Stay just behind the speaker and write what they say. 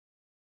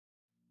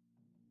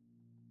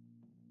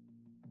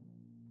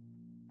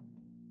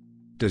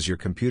Does your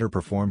computer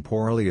perform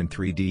poorly in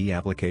 3D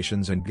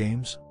applications and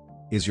games?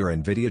 Is your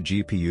NVIDIA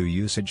GPU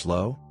usage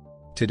low?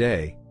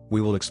 Today, we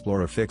will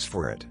explore a fix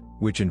for it,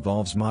 which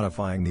involves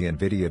modifying the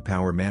NVIDIA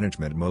Power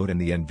Management mode in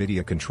the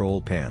NVIDIA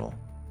Control Panel.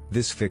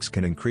 This fix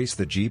can increase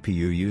the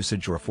GPU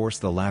usage or force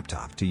the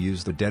laptop to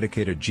use the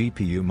dedicated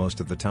GPU most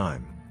of the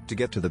time. To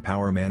get to the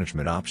Power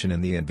Management option in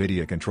the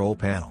NVIDIA Control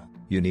Panel,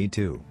 you need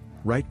to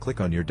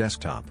right-click on your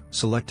desktop.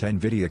 Select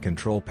NVIDIA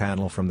Control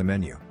Panel from the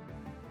menu.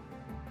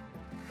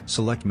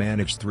 Select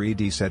Manage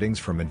 3D Settings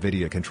from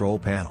NVIDIA Control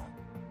Panel.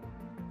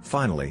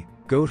 Finally,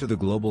 go to the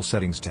Global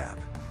Settings tab.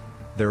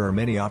 There are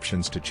many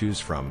options to choose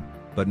from,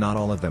 but not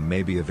all of them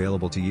may be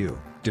available to you,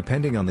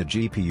 depending on the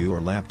GPU or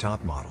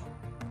laptop model.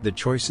 The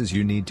choices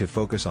you need to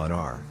focus on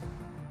are: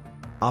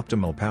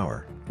 Optimal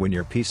Power. When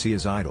your PC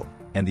is idle,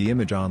 and the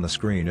image on the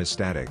screen is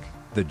static,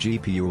 the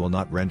GPU will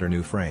not render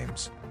new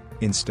frames.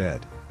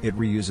 Instead, it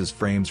reuses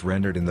frames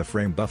rendered in the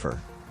frame buffer.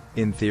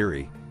 In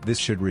theory, this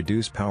should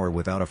reduce power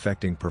without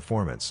affecting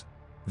performance.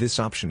 This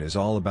option is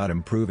all about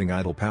improving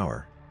idle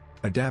power.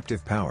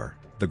 Adaptive Power.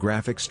 The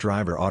graphics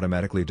driver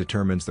automatically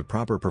determines the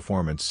proper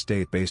performance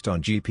state based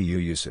on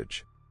GPU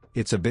usage.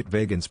 It's a bit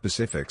vague in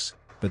specifics,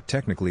 but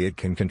technically it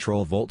can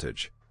control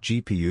voltage,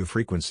 GPU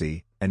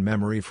frequency, and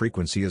memory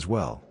frequency as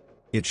well.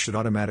 It should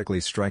automatically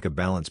strike a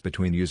balance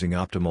between using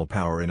optimal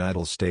power in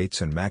idle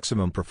states and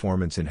maximum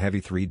performance in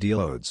heavy 3D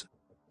loads.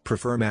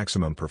 Prefer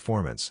maximum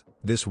performance.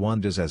 This one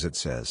does as it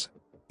says.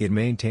 It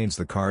maintains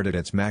the card at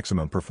its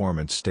maximum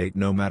performance state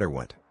no matter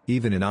what,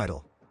 even in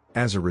idle.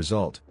 As a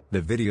result, the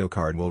video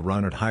card will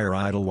run at higher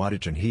idle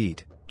wattage and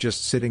heat,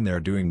 just sitting there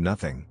doing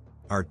nothing.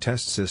 Our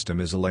test system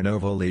is a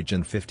Lenovo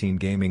Legion 15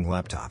 gaming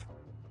laptop.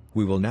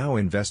 We will now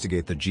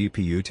investigate the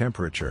GPU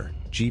temperature,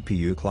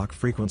 GPU clock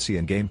frequency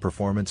and game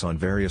performance on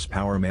various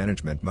power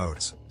management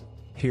modes.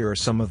 Here are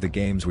some of the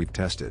games we've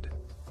tested.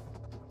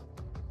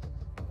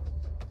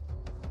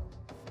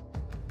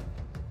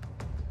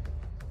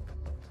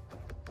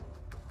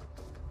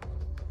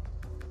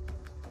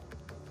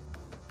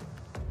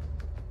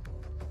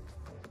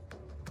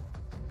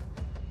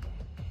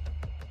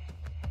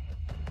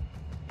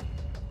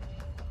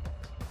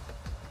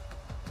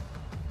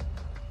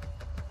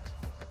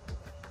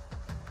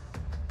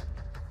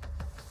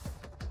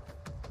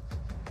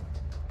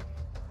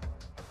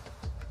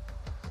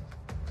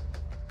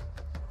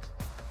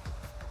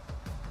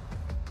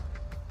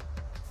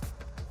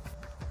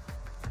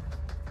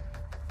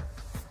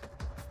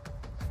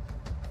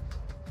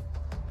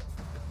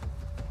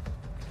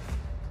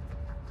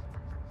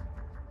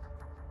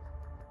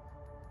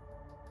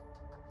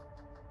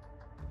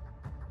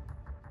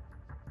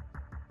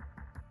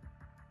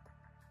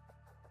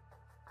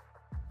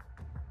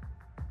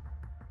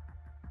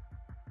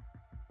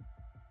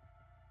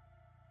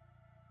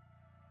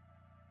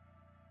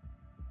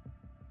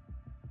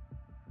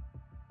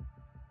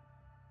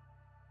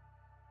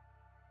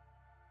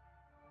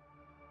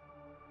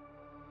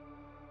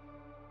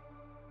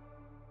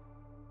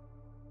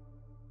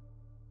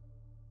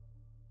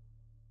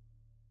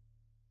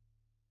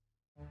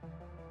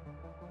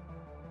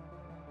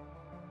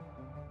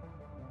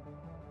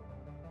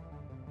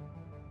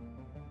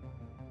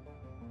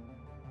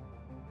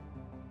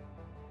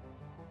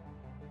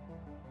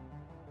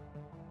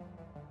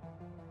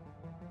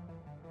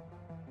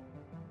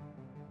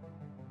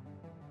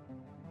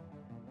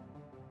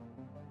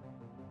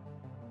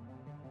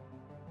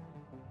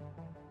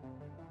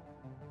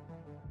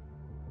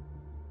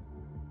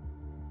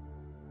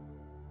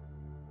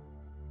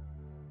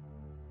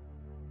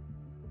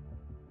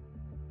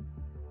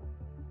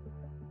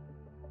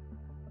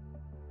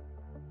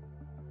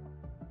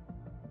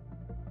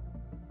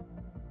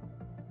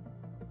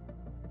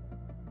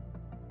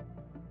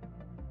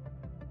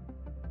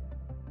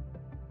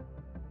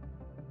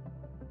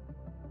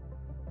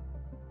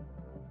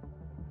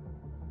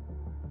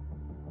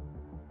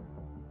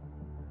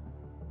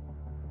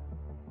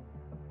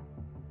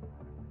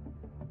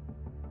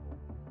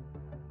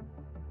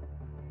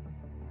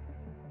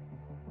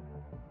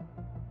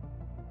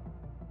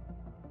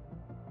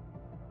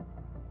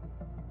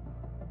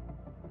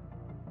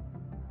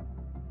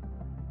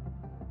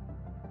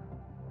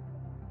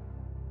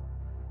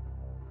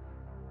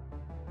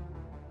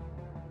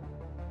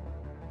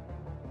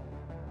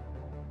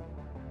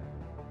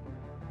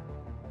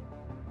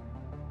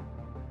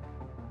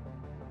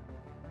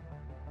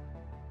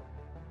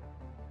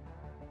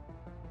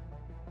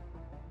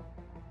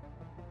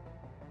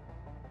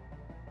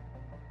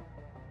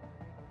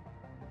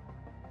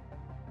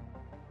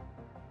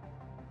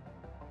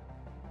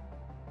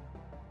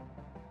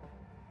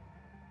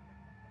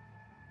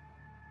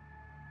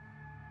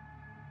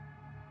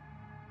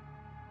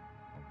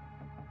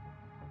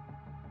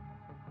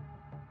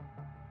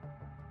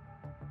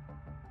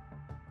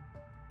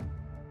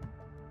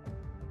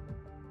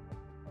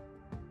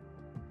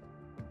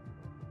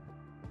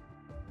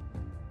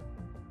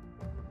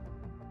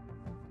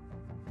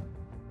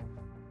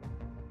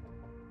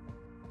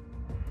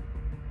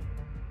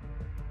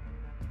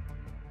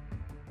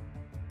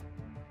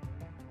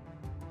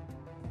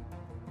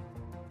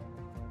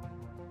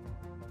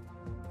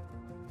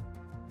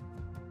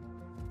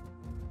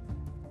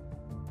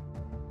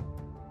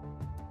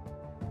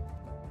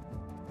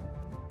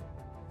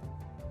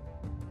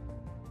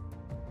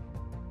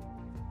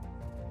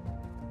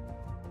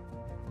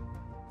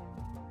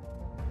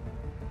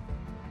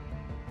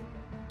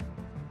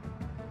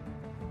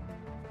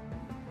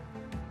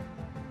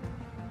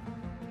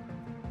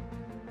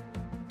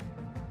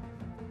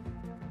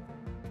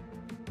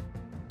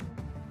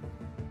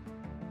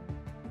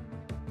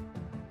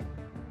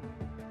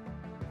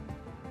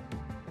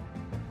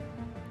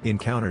 In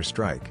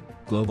Counter-Strike: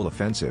 Global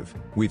Offensive,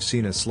 we've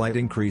seen a slight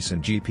increase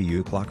in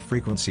GPU clock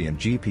frequency and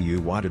GPU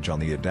wattage on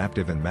the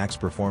adaptive and max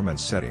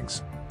performance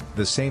settings.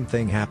 The same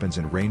thing happens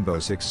in Rainbow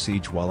Six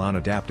Siege while on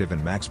adaptive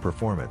and max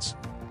performance.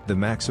 The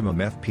maximum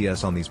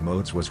FPS on these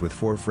modes was with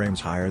 4 frames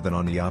higher than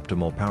on the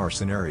optimal power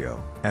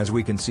scenario. As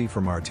we can see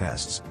from our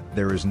tests,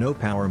 there is no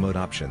power mode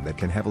option that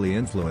can heavily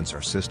influence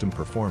our system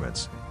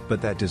performance,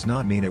 but that does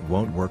not mean it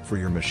won't work for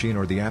your machine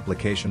or the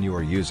application you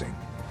are using.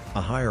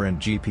 A higher-end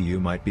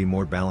GPU might be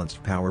more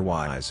balanced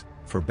power-wise,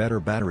 for better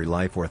battery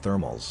life or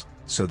thermals,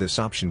 so this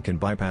option can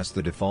bypass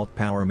the default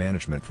power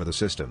management for the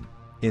system.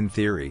 In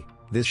theory,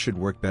 this should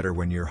work better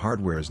when your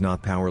hardware is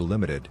not power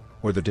limited,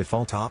 or the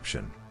default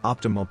option,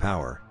 optimal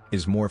power,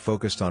 is more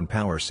focused on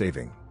power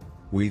saving.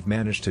 We've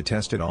managed to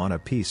test it on a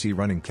PC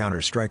running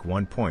Counter-Strike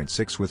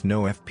 1.6 with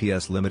no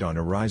FPS limit on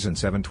a Ryzen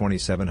 7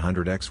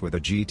 2700X with a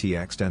GTX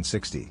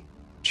 1060.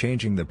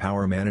 Changing the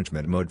power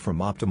management mode from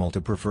optimal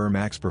to prefer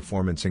max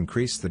performance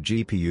increased the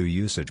GPU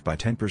usage by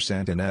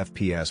 10% and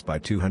FPS by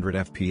 200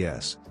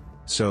 FPS.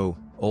 So,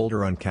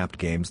 older uncapped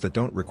games that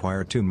don't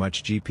require too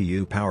much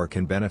GPU power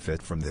can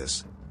benefit from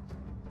this.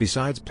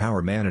 Besides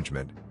power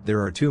management, there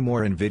are 2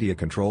 more NVIDIA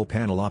Control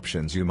Panel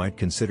options you might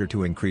consider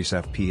to increase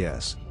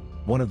FPS.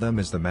 One of them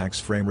is the max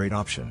frame rate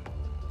option.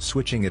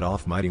 Switching it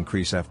off might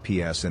increase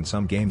FPS in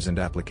some games and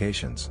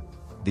applications.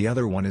 The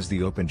other one is the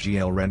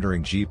OpenGL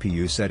rendering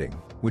GPU setting,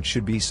 which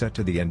should be set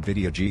to the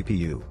NVIDIA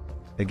GPU.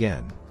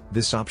 Again,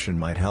 this option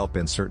might help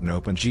in certain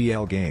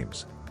OpenGL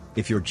games.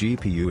 If your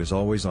GPU is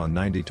always on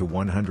 90 to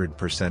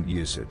 100%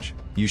 usage,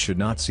 you should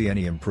not see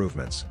any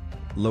improvements.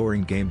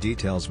 Lowering game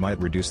details might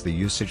reduce the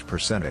usage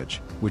percentage,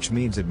 which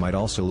means it might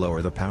also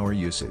lower the power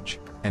usage,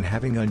 and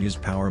having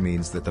unused power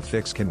means that the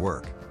fix can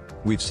work.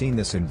 We've seen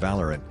this in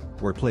Valorant,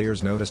 where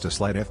players noticed a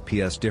slight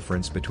FPS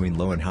difference between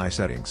low and high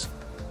settings.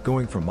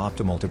 Going from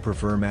optimal to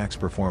prefer max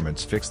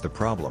performance fixed the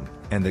problem,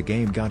 and the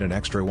game got an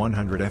extra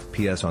 100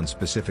 FPS on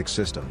specific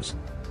systems.